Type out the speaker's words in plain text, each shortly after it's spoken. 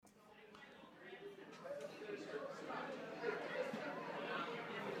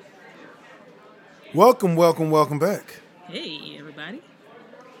Welcome back. Hey, everybody.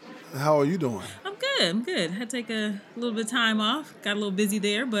 How are you doing? I'm good. Had to take a little bit of time off. Got a little busy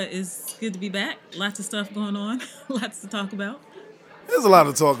there, but it's good to be back. Lots of stuff going on. Lots to talk about. There's a lot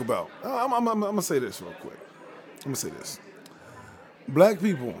to talk about. I'm going to say this real quick. I'm going to say this. Black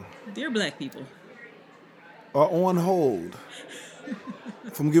people Dear black people. are on hold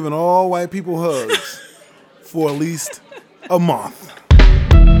from giving all white people hugs for at least a month.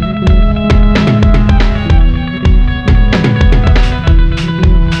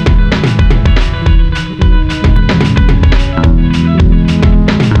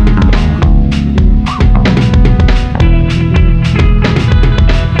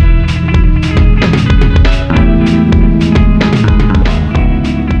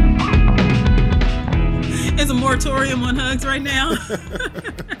 Moratorium on hugs right now.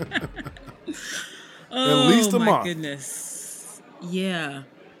 At least a month. Oh my goodness. Yeah.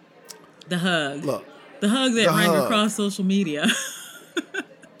 The hug. Look, the hug that ran across social media.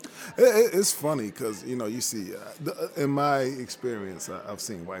 It's funny because, you see, in my experience, I've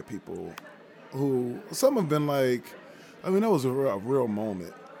seen white people who, some have been like, that was a real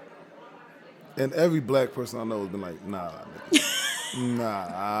moment. And every black person I know has been like, nah, nigga.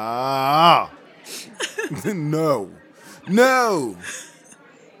 Nah. No.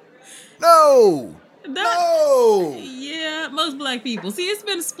 Yeah, most black people. See, it's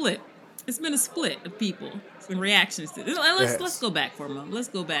been a split. It's been a split of people and reactions to this. Let's go back for a moment. Let's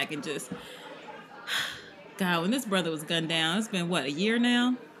go back and just... God, when this brother was gunned down, it's been, a year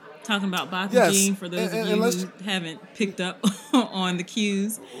now? Talking about Baku Gene, for those of you who haven't picked up on the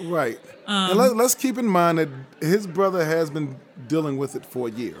cues. Right. And let's keep in mind that his brother has been dealing with it for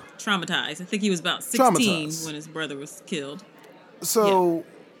a year. Traumatized. I think he was about 16 when his brother was killed. So yeah.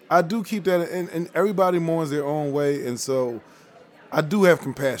 I do keep that, and everybody mourns their own way, and so I do have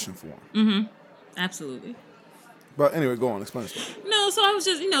compassion for him. Mm-hmm. Absolutely. But anyway, go on, explain stuff. No, so I was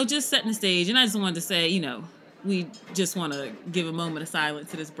just setting the stage, and I just wanted to say, we just want to give a moment of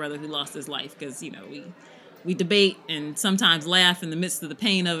silence to this brother who lost his life, because, we debate and sometimes laugh in the midst of the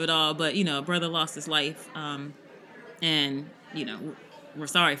pain of it all, but, a brother lost his life, and, we're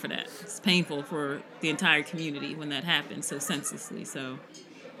sorry for that. It's painful for the entire community when that happens so senselessly, so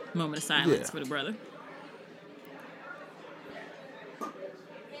moment of silence for the brother.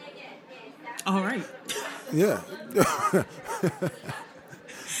 All right. Yeah. The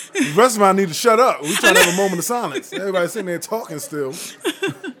rest of them need to shut up. We're trying to have a moment of silence. Everybody's sitting there talking still.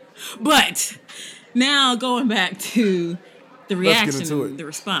 But now going back to the reaction, the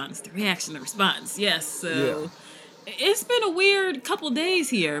response. Yes. So it's been a weird couple days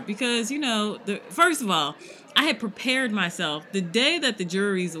here because, first of all, I had prepared myself the day that the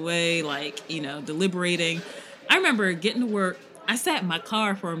jury's away, deliberating. I remember getting to work. I sat in my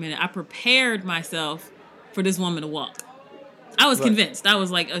car for a minute. I prepared myself for this woman to walk. I was convinced. I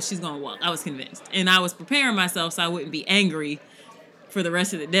was like, oh, she's going to walk. I was convinced. And I was preparing myself so I wouldn't be angry for the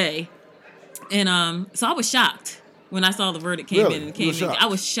rest of the day. And so I was shocked when I saw the verdict came in and came in. I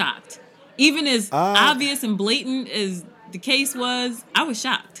was shocked. Even as obvious and blatant as the case was, I was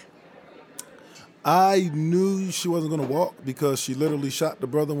shocked. I knew she wasn't going to walk because she literally shot the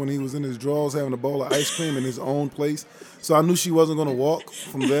brother when he was in his drawers having a bowl of ice cream in his own place. So I knew she wasn't going to walk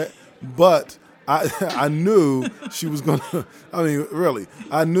from that. But I knew she was going to, really,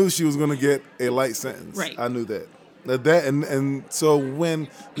 I knew she was going to get a light sentence. Right. I knew that. And so when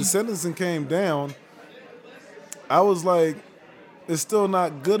the sentencing came down, I was like, it's still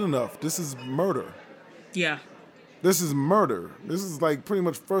not good enough. This is murder. Yeah. This is murder. This is like pretty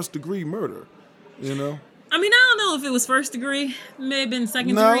much first degree murder, I don't know if it was first degree. It may have been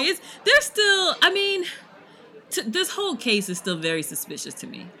second degree. There's still, this whole case is still very suspicious to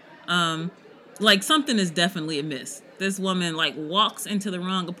me. Something is definitely amiss. This woman, walks into the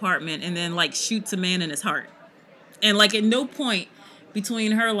wrong apartment and then, shoots a man in his heart. And, at no point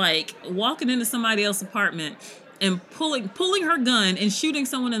between her, walking into somebody else's apartment and pulling her gun and shooting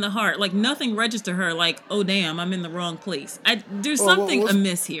someone in the heart, nothing registered her, oh, damn, I'm in the wrong place. There's something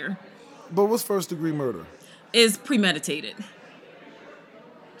amiss here. But what's first degree murder? Is premeditated.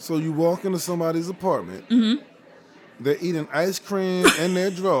 So you walk into somebody's apartment, they're eating ice cream in their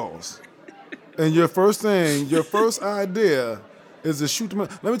drawers, and your first idea is to shoot them.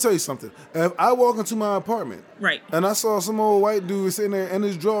 Let me tell you something. If I walk into my apartment, and I saw some old white dude sitting there in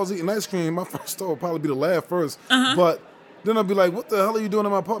his drawers eating ice cream, my first thought would probably be to laugh first. But then I'd be like, what the hell are you doing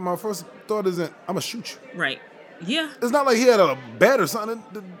in my apartment? My first thought isn't, I'm going to shoot you. Right. Yeah. It's not like he had a bat or something.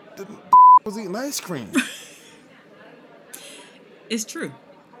 The was eating ice cream. It's true.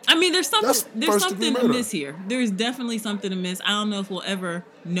 There's something amiss here. There's definitely something amiss. I don't know if we'll ever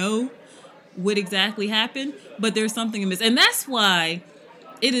know what exactly happened, but there's something amiss. And that's why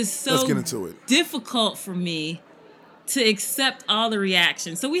it is so Let's get into it. difficult for me to accept all the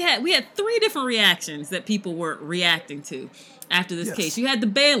reactions. So we had 3 different reactions that people were reacting to after this case. You had the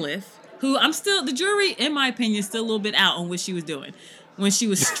bailiff, who the jury, in my opinion, is still a little bit out on what she was doing when she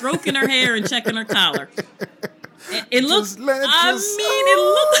was stroking her hair and checking her collar. It looked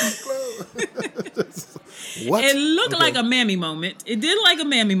what? It looked like a mammy moment. It did like a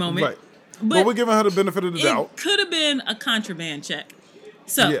mammy moment. Right. But we're giving her the benefit of the doubt. It could have been a contraband check.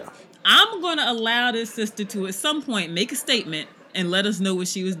 So I'm going to allow this sister to, at some point, make a statement and let us know what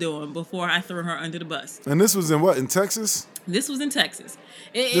she was doing before I throw her under the bus. And this was in what? In Texas? This was in Texas.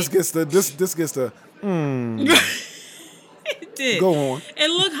 This gets the. It did. Go on. It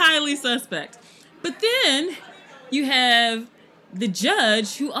looked highly suspect. But then you have the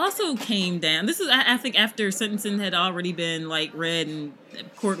judge who also came down. This is, I think, after sentencing had already been read and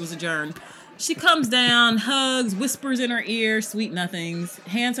court was adjourned. She comes down, hugs, whispers in her ear, sweet nothings,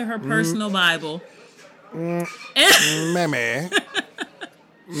 hands her personal Bible. Mammy.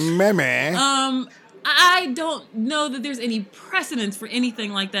 I don't know that there's any precedence for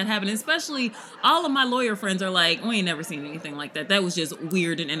anything like that happening. Especially, all of my lawyer friends are like, we ain't never seen anything like that. That was just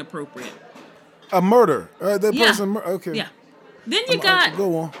weird and inappropriate. A murder. Person. Okay. Yeah. Then you got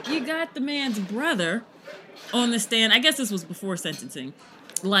go on. You got the man's brother on the stand. I guess this was before sentencing.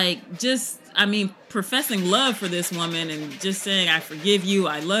 Professing love for this woman and just saying, I forgive you,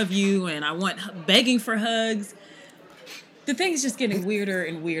 I love you, and I begging for hugs. The thing's just getting weirder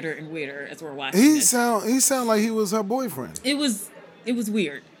and weirder and weirder as we're watching. He sound like he was her boyfriend. It was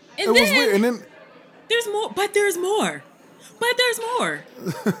weird. And it was weird. And then there's more.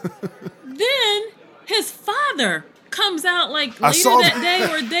 Then his father comes out later that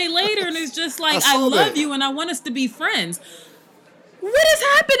day or a day later and is just like, I love you and I want us to be friends. What is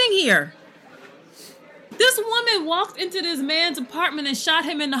happening here? This woman walked into this man's apartment and shot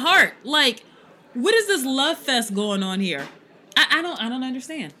him in the heart. What is this love fest going on here? I don't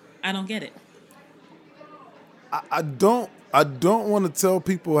understand. I don't get it. I don't want to tell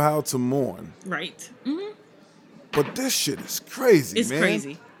people how to mourn. Right. Mm-hmm. But this shit is crazy, man. It's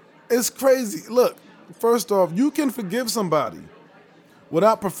crazy. It's crazy. Look, first off, you can forgive somebody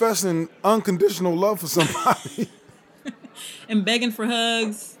without professing unconditional love for somebody. And begging for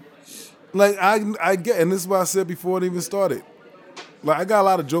hugs. I get, and this is what I said before it even started. I got a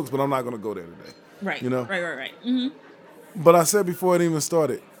lot of jokes, but I'm not going to go there today. Right. You know? Right. Mm-hmm. But I said before it even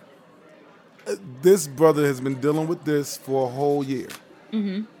started, this brother has been dealing with this for a whole year.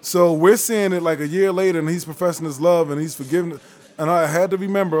 Mm-hmm. So we're seeing it a year later, and he's professing his love, and he's forgiven. And I had to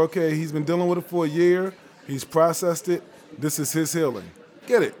remember, okay, he's been dealing with it for a year. He's processed it. This is his healing.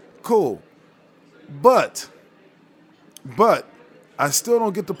 Get it? Cool. But I still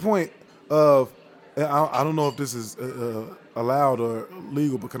don't get the point of, I don't know if this is allowed or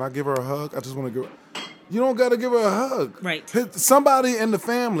legal, but can I give her a hug? I just want to give her. You don't got to give her a hug. Right. Somebody in the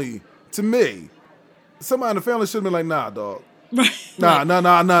family, to me, somebody in the family should have been like, nah, dog. Right. Nah, that ain't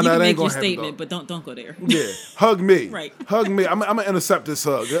gonna happen. You can make your statement, but don't go there. Yeah. Hug me. Right. Hug me. I'm going to intercept this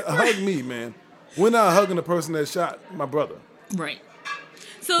hug. Hug me, man. We're not hugging the person that shot my brother. Right.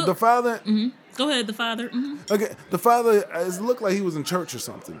 So the father. Mm-hmm. Go ahead, the father. Mm-hmm. Okay. The father, it looked like he was in church or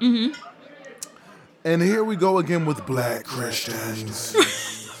something. Mm-hmm. And here we go again with black Christians.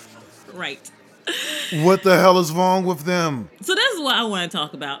 Right. What the hell is wrong with them? So that's what I want to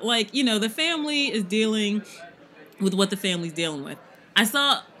talk about. The family is dealing with what the family's dealing with. I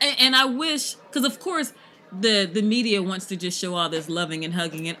saw, and I wish, because of course the media wants to just show all this loving and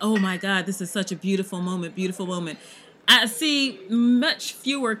hugging and, oh my God, this is such a beautiful moment. I see much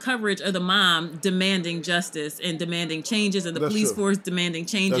fewer coverage of the mom demanding justice and demanding changes, and the police force demanding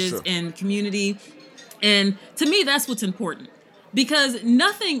changes in community. And to me, that's what's important. Because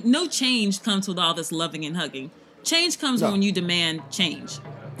no change comes with all this loving and hugging. Change comes when you demand change,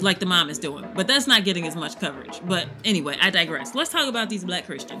 like the mom is doing. But that's not getting as much coverage. But anyway, I digress. Let's talk about these black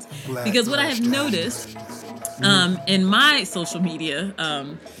Christians. Because what I have noticed in my social media,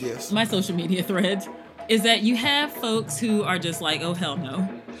 my social media threads, is that you have folks who are just like, oh, hell no.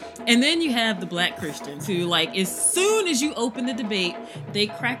 And then you have the black Christians who, as soon as you open the debate, they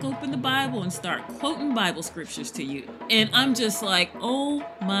crack open the Bible and start quoting Bible scriptures to you. And I'm just like, oh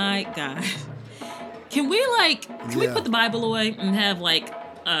my God. Can we put the Bible away and have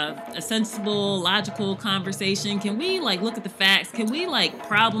a sensible, logical conversation? Can we look at the facts? Can we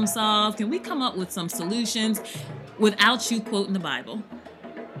problem solve? Can we come up with some solutions without you quoting the Bible?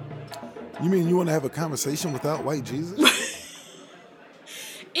 You mean you want to have a conversation without white Jesus?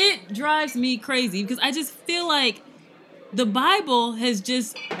 It drives me crazy because I just feel like the Bible has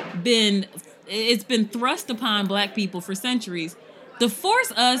just been thrust upon black people for centuries to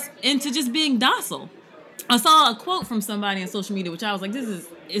force us into just being docile. I saw a quote from somebody on social media, which I was like, this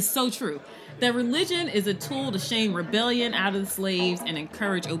is so true. That religion is a tool to shame rebellion out of the slaves and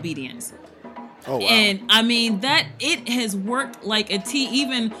encourage obedience. Oh, wow. And I mean that it has worked like a T.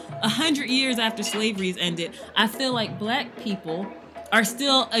 Even 100 years after slavery has ended, I feel like black people are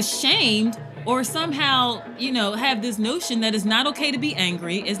still ashamed or somehow, have this notion that it's not okay to be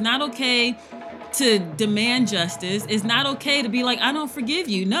angry. It's not okay to demand justice. It's not okay to be like, I don't forgive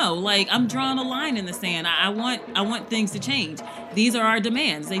you. No, like I'm drawing a line in the sand. I want things to change. These are our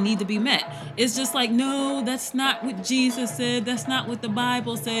demands. They need to be met. It's just like, no, that's not what Jesus said. That's not what the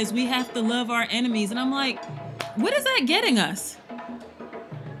Bible says. We have to love our enemies. And I'm like, what is that getting us?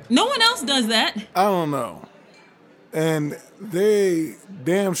 No one else does that. I don't know. And they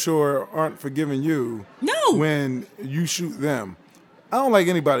damn sure aren't forgiving you. No. When you shoot them. I don't like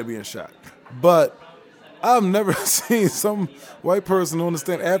anybody being shot. But I've never seen some white person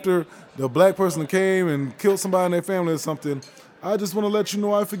understand after the black person came and killed somebody in their family or something, I just want to let you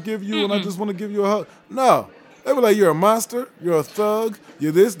know I forgive you and I just want to give you a hug. No. They were like, you're a monster, you're a thug,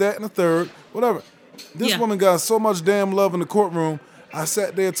 you're this, that, and the third, whatever. This woman got so much damn love in the courtroom. I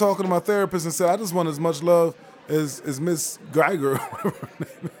sat there talking to my therapist and said, I just want as much love as Miss Geiger, whatever her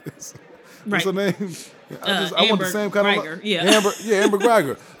name is. What's her name? I want the same kind of love. Amber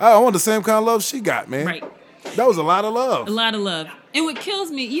Geiger. I want the same kind of love she got, man. Right. That was a lot of love. A lot of love. And what kills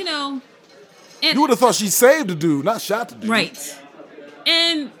me, and you would have thought she saved the dude, not shot the dude. Right.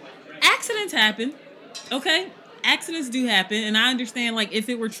 And accidents happen. Okay? Accidents do happen. And I understand, like, if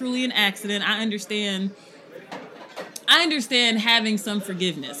it were truly an accident, I understand having some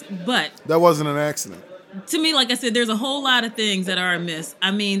forgiveness. But that wasn't an accident. To me, like I said, there's a whole lot of things that are amiss.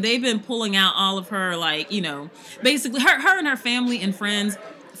 I mean, they've been pulling out all of her, like, basically her and her family and friends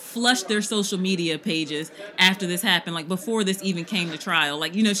flushed their social media pages after this happened, like before this even came to trial.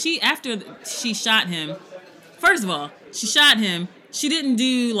 Like, after she shot him, first of all, she shot him. She didn't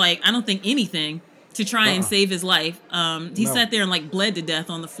do, like, I don't think anything to try and save his life. He sat there and, like, bled to death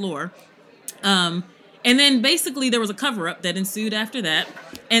on the floor. And then basically there was a cover-up that ensued after that.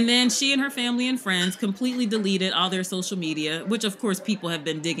 And then she and her family and friends completely deleted all their social media, which, of course, people have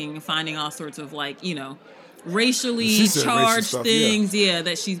been digging and finding all sorts of, like, racially charged stuff, things,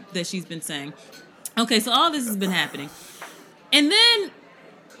 that she's been saying. Okay, so all this has been happening. And then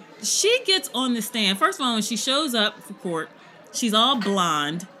she gets on the stand. First of all, when she shows up for court, she's all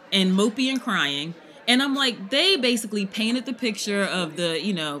blonde and mopey and crying. And I'm like, they basically painted the picture of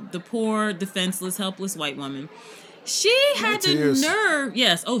the poor, defenseless, helpless white woman. She had the nerve.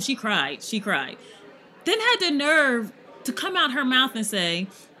 Yes. Oh, she cried. Then had the nerve to come out her mouth and say,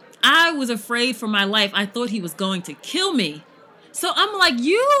 I was afraid for my life. I thought he was going to kill me. So I'm like,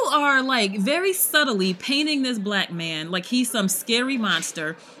 you are, like, very subtly painting this black man like he's some scary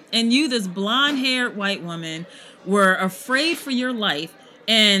monster. And you, this blonde-haired white woman, were afraid for your life.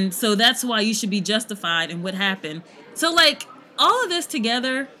 And so that's why you should be justified in what happened. So, like, all of this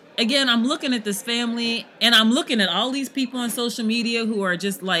together, again, I'm looking at this family and I'm looking at all these people on social media who are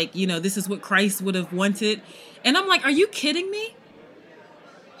just like, this is what Christ would have wanted. And I'm like, are you kidding me?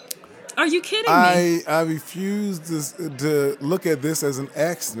 Are you kidding me? I refuse to look at this as an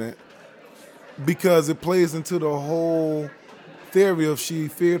accident because it plays into the whole theory of she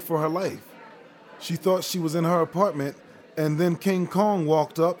feared for her life. She thought she was in her apartment. And then King Kong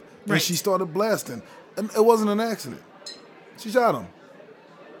walked up and she started blasting. And it wasn't an accident. She shot him.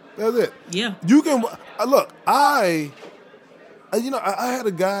 That's it. Yeah. You can look. I had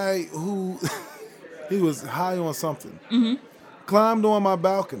a guy who he was high on something. Mm-hmm. Climbed on my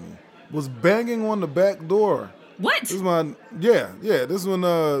balcony. Was banging on the back door. What? This is This is when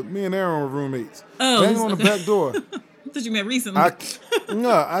me and Aaron were roommates. Oh, banging on the back door. I thought you meant recently.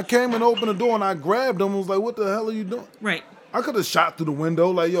 I came and opened the door and I grabbed him and was like, what the hell are you doing? Right. I could have shot through the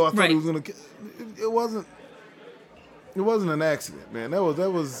window like, I thought he was gonna. It wasn't an accident, man. That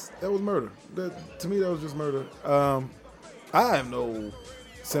was murder. To me, that was just murder. I have no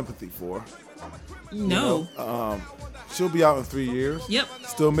sympathy for her. No. She'll be out in 3 years. Yep.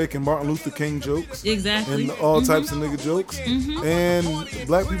 Still making Martin Luther King jokes. Exactly. And all types of nigga jokes. Mm-hmm. And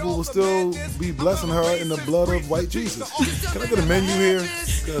black people will still be blessing her in the blood of white Jesus. Can I get a menu here?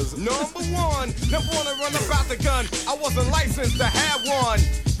 Number one, never want to run about the gun. I wasn't licensed to have one.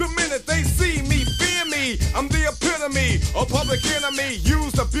 The minute they see me, fear me. I'm the epitome of public enemy.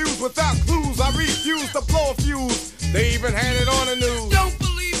 Used, abused without clues. I refuse to blow a fuse. They even had it on the news. Don't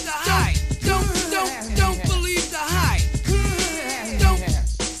believe the hype. Don't believe the hype.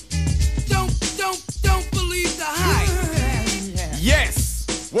 Don't believe the hype.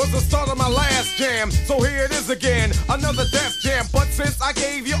 Yes, was was the start of my last jam. So here it is again, another Def Jam. But since I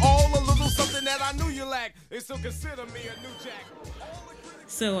gave you all a little something that I knew you lacked, they still consider me a new jack.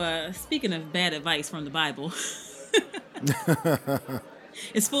 So, speaking of bad advice from the Bible,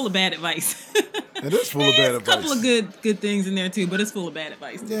 it's full of bad advice. It is full of bad advice. A couple of good things in there too, but it's full of bad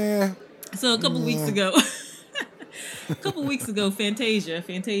advice. Yeah. So a couple weeks ago, Fantasia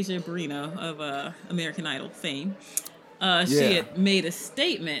Barrino of American Idol fame, she had made a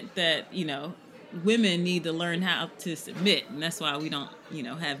statement that, you know, women need to learn how to submit, and that's why we don't, you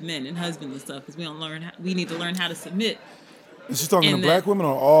know, have men and husbands and stuff, because we need to learn how to submit. Is she talking to black women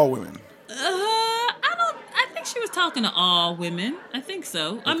or all women? I think she was talking to all women. I think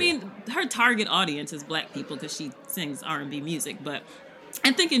so. Okay. I mean, her target audience is black people because she sings R&B music, but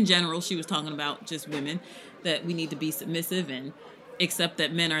I think in general she was talking about just women, that we need to be submissive and accept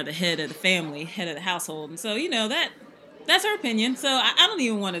that men are the head of the family, head of the household. And so, you know, that's her opinion. So I don't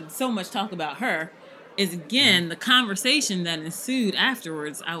even want to so much talk about her. Is again, the conversation that ensued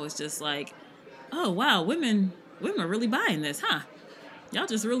afterwards, I was just like, oh, wow, women are really buying this, huh? Y'all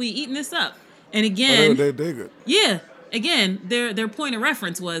just really eating this up. And again, they dig it. Yeah. Again, their point of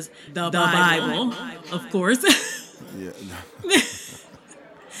reference was the Bible, of course. Yeah.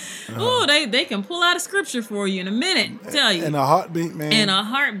 Oh, they can pull out a scripture for you in a minute. Tell you. In a heartbeat, man. In a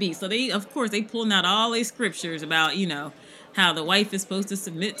heartbeat. So they pulling out all these scriptures about, you know, how the wife is supposed to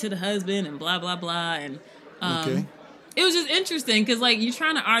submit to the husband and blah blah blah. And okay. It was just interesting because, like, you're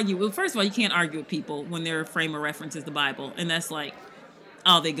trying to argue. Well, first of all, you can't argue with people when their frame of reference is the Bible, and that's like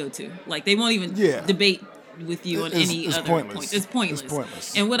all they go to. Like, they won't even debate with you on any other point. It's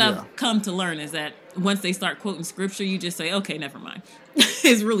pointless. And what I've come to learn is that once they start quoting scripture, you just say, okay, never mind.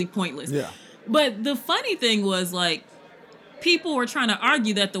 It's really pointless. Yeah. But the funny thing was, like, people were trying to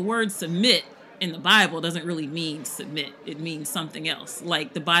argue that the word submit in the Bible doesn't really mean submit. It means something else.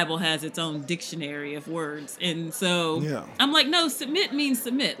 Like, the Bible has its own dictionary of words. And so I'm like, no, submit means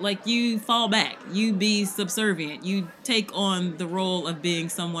submit. Like, you fall back. You be subservient. You take on the role of being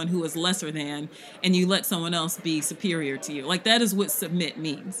someone who is lesser than, and you let someone else be superior to you. Like, that is what submit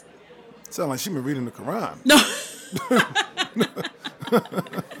means. Sound like she been reading the Quran. No.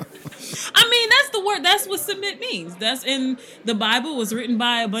 I mean, that's the word. That's what submit means. That's in the Bible. Was written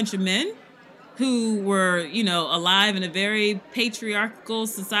by a bunch of men who were, you know, alive in a very patriarchal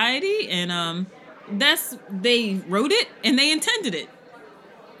society, and they wrote it and they intended it.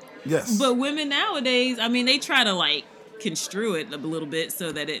 Yes. But women nowadays, I mean, they try to like construe it a little bit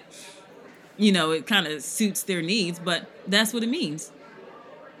so that it, you know, it kind of suits their needs. But that's what it means.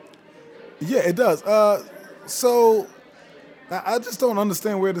 Yeah, it does. So I just don't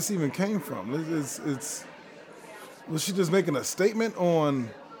understand where this even came from. It's was she just making a statement on,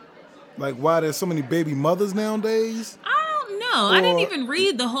 like, why there's so many baby mothers nowadays? I don't know. I didn't even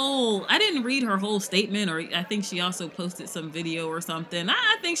read I didn't read her whole statement, or I think she also posted some video or something.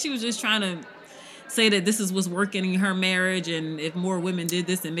 I think she was just trying to say that this is what's working in her marriage, and if more women did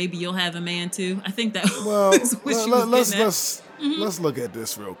this, then maybe you'll have a man too. I think that was what she was getting at. Let's look at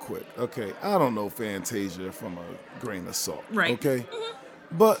this real quick. Okay, I don't know Fantasia from a grain of salt. Right. Okay?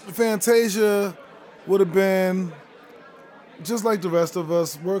 Mm-hmm. But Fantasia would have been just like the rest of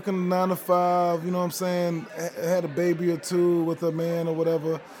us, working 9 to 5, you know what I'm saying? Had a baby or two with a man or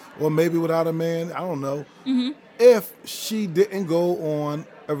whatever, or maybe without a man, I don't know. Mm-hmm. If she didn't go on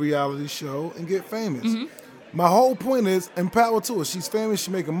a reality show and get famous. Mm-hmm. My whole point is, empower to her. She's famous, she's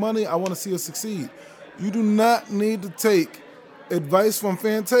making money, I want to see her succeed. You do not need to take advice from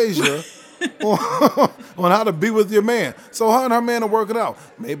Fantasia on how to be with your man. So her and her man are working out.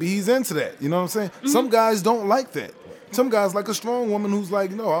 Maybe he's into that. You know what I'm saying? Mm-hmm. Some guys don't like that. Some guys like a strong woman who's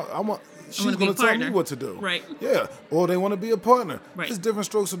like, no, she's going to tell me what to do. Right. Yeah. Or they want to be a partner. Right. It's different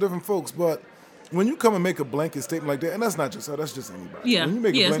strokes for different folks. But when you come and make a blanket statement like that, and that's not just her, that's just anybody. Yeah. When you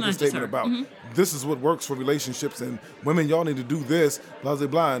make a blanket statement about this is what works for relationships and women, y'all need to do this, blah, blah,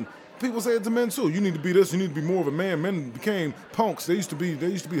 blah. And people say it to men too. You need to be this. You need to be more of a man. Men became punks. They used to be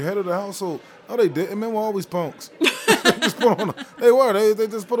head of the household. No, they didn't. Men were always punks. They just put on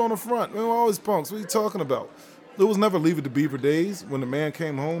the front. Men were always punks. What are you talking about? It was never Leave It to Beaver days when the man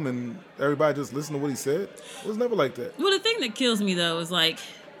came home and everybody just listened to what he said. It was never like that. Well, the thing that kills me though is, like,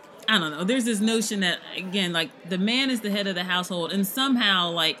 I don't know. There's this notion that, again, like, the man is the head of the household, and somehow,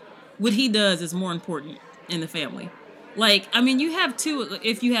 like, what he does is more important in the family. Like, I mean, you have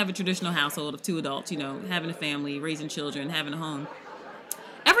if you have a traditional household of 2 adults, you know, having a family, raising children, having a home,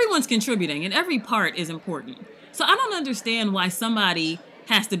 everyone's contributing and every part is important. So I don't understand why somebody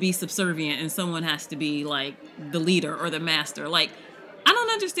has to be subservient and someone has to be like the leader or the master. Like, I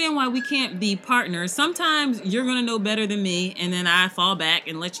don't understand why we can't be partners. Sometimes you're going to know better than me, and then I fall back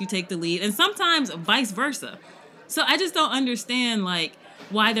and let you take the lead. And sometimes vice versa. So I just don't understand, like,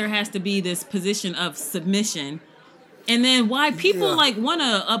 why there has to be this position of submission. And then why people, like, want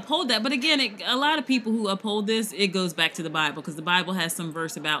to uphold that. But again, a lot of people who uphold this, it goes back to the Bible. Because the Bible has some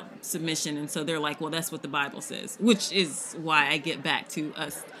verse about submission. And so they're like, well, that's what the Bible says. Which is why I get back to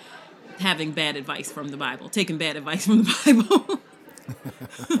us having bad advice from the Bible. Taking bad advice from the Bible.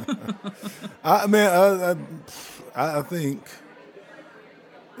 I think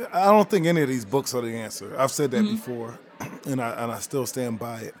I don't think any of these books are the answer. I've said that before, and I still stand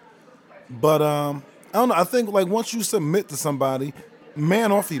by it. But I don't know. I think like once you submit to somebody,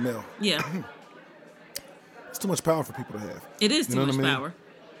 man or female, it's too much power for people to have. It is too much power,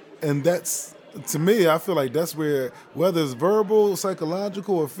 and that's to me. I feel like that's where whether it's verbal,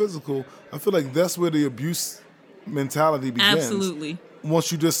 psychological, or physical, I feel like that's where the abuse mentality begins. Absolutely.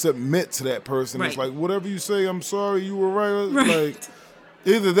 Once you just submit to that person, It's like, whatever you say, I'm sorry, you were right. Like,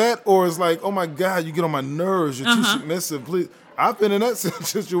 either that or it's like, oh my God, you get on my nerves, you're too submissive, please. I've been in that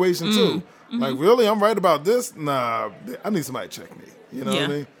situation too. Like, really, I'm right about this? Nah, I need somebody to check me. You know what I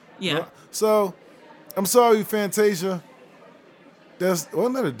mean? Yeah. So, I'm sorry, Fantasia.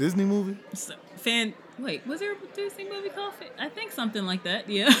 Wasn't that a Disney movie? Wait, was there a Disney movie called I think something like that,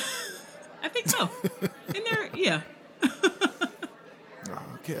 yeah. I think so. In there, yeah.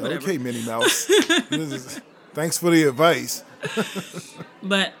 Okay, Minnie Mouse. Thanks for the advice.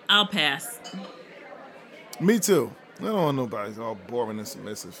 But I'll pass. Me too. I don't want nobody all boring and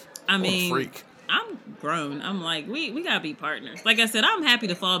submissive. I mean, freak. I'm grown. I'm like, we gotta be partners. Like I said, I'm happy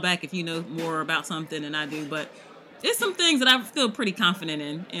to fall back if you know more about something than I do, but there's some things that I feel pretty confident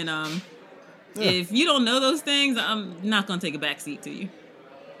in. And if you don't know those things, I'm not gonna take a back seat to you.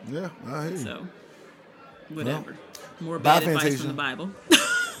 Yeah, I hear you. So, whatever. Well, more bad advice from the Bible.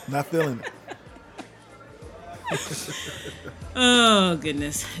 Not feeling it. Oh,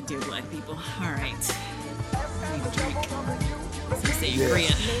 goodness. Dear black people. All right. Need a drink. Some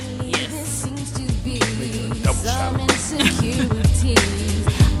sangria. Yes. Double shot.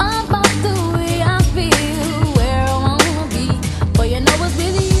 About the way I feel, where I wanna be. But you know it's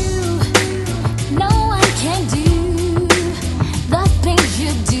with you. No one can do the things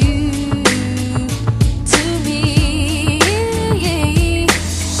you do to me.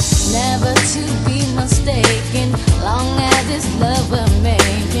 Never to be mistaken. Long as it's love we're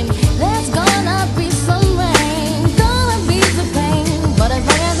making, there's gonna be some rain, gonna be the pain. But as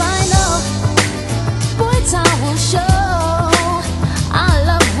long as I know, boy, time will show, our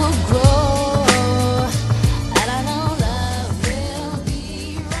love will grow, and I know love will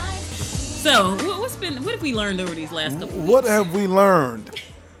be right. So, what have we learned over these last couple of weeks? What have we learned?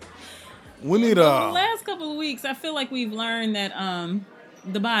 We need the last couple of weeks, I feel like we've learned that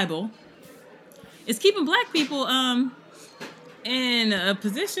the Bible is keeping black people in a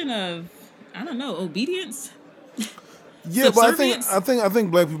position of, I don't know, obedience. Yeah, but I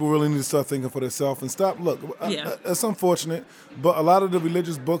think black people really need to start thinking for themselves and stop. Look, it's unfortunate, but a lot of the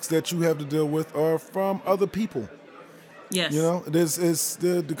religious books that you have to deal with are from other people. Yes, you know, it's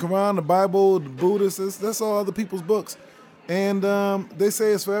the Quran, the Bible, the Buddhists. That's all other people's books. And they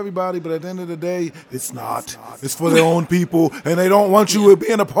say it's for everybody, but at the end of the day, it's not. It's for their own people, and they don't want you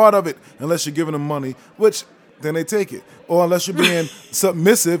being a part of it unless you're giving them money, which then they take it. Or unless you're being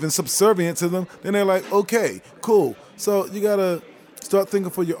submissive and subservient to them, then they're like, okay, cool. So you got to start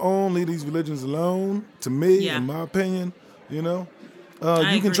thinking for your own, leave these religions alone, to me, in my opinion, you know.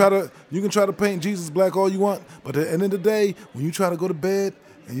 You can try to paint Jesus black all you want, but at the end of the day, when you try to go to bed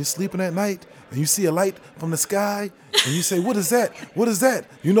and you're sleeping at night and you see a light from the sky and you say, what is that? What is that?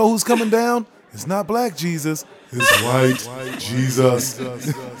 You know who's coming down? It's not black Jesus. It's white Jesus.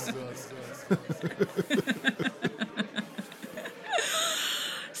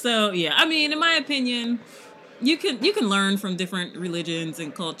 So, yeah, I mean, in my opinion, you can learn from different religions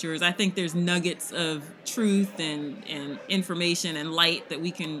and cultures. I think there's nuggets of truth and information and light that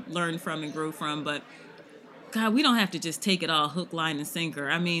we can learn from and grow from. But, God, we don't have to just take it all hook, line, and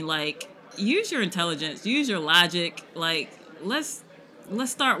sinker. I mean, like, use your intelligence, use your logic. Like, let's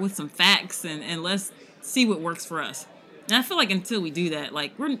start with some facts and let's see what works for us. And I feel like until we do that,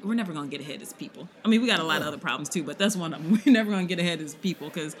 like, we're never going to get ahead as people. I mean, we got a lot of other problems, too, but that's one of them. We're never going to get ahead as people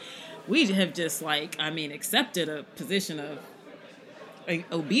because we have just, like, I mean, accepted a position of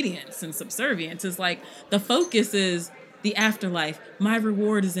obedience and subservience. It's like the focus is the afterlife. My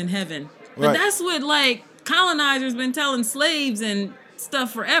reward is in heaven. But Right. That's what, like, colonizers been telling slaves and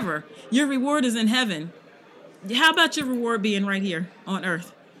stuff forever. Your reward is in heaven. How about your reward being right here on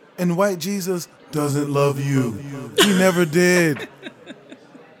earth? And white Jesus doesn't love you. He never did.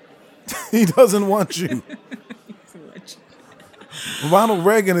 He doesn't want you. Ronald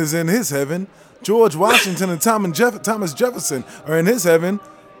Reagan is in his heaven. George Washington and Thomas Jefferson are in his heaven.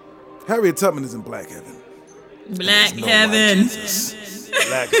 Harriet Tubman is in black heaven. Black heaven.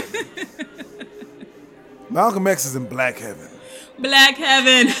 Black heaven. Malcolm X is in black heaven. Black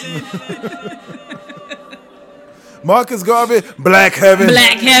heaven. Marcus Garvey, black heaven.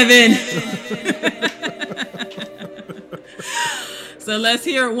 Black heaven. So let's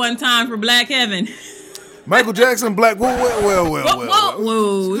hear it one time for black heaven. Michael Jackson, black. Whoa.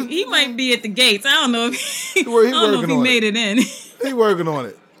 He might be at the gates. I don't know if he made it in. He working on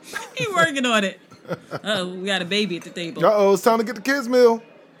it. He working on it. Oh, we got a baby at the table. Uh-oh, it's time to get the kids' meal.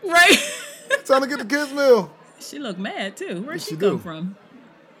 Right. It's time to get the kids' meal. She look mad, too. Where'd she come from?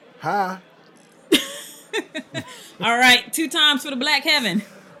 Hi. All right, 2 times for the black heaven.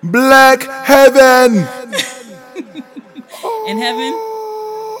 Black heaven. And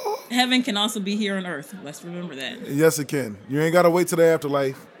heaven can also be here on earth. Let's remember that. Yes, it can. You ain't got to wait till the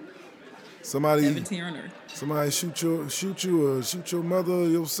afterlife. Heaven's here on earth. Somebody shoot you or shoot your mother or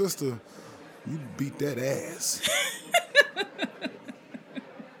your sister. You beat that ass.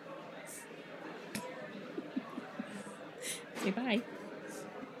 Say bye.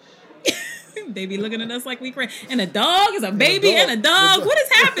 Baby looking at us like we crazy. And a dog is a baby and a dog. What is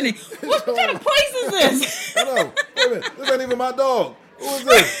happening? What kind of place is this? I know. Wait a minute. This ain't even my dog. Who is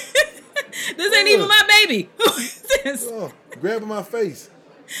this? This ain't even my baby. Who is this? Oh, grabbing my face.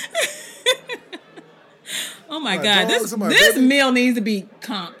 Oh my God. This meal needs to be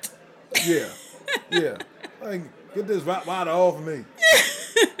comped. Yeah. Like, get this water off of me.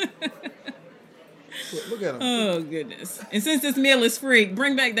 Look at him. Oh, goodness. And since this meal is free,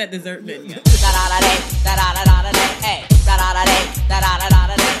 bring back that dessert video.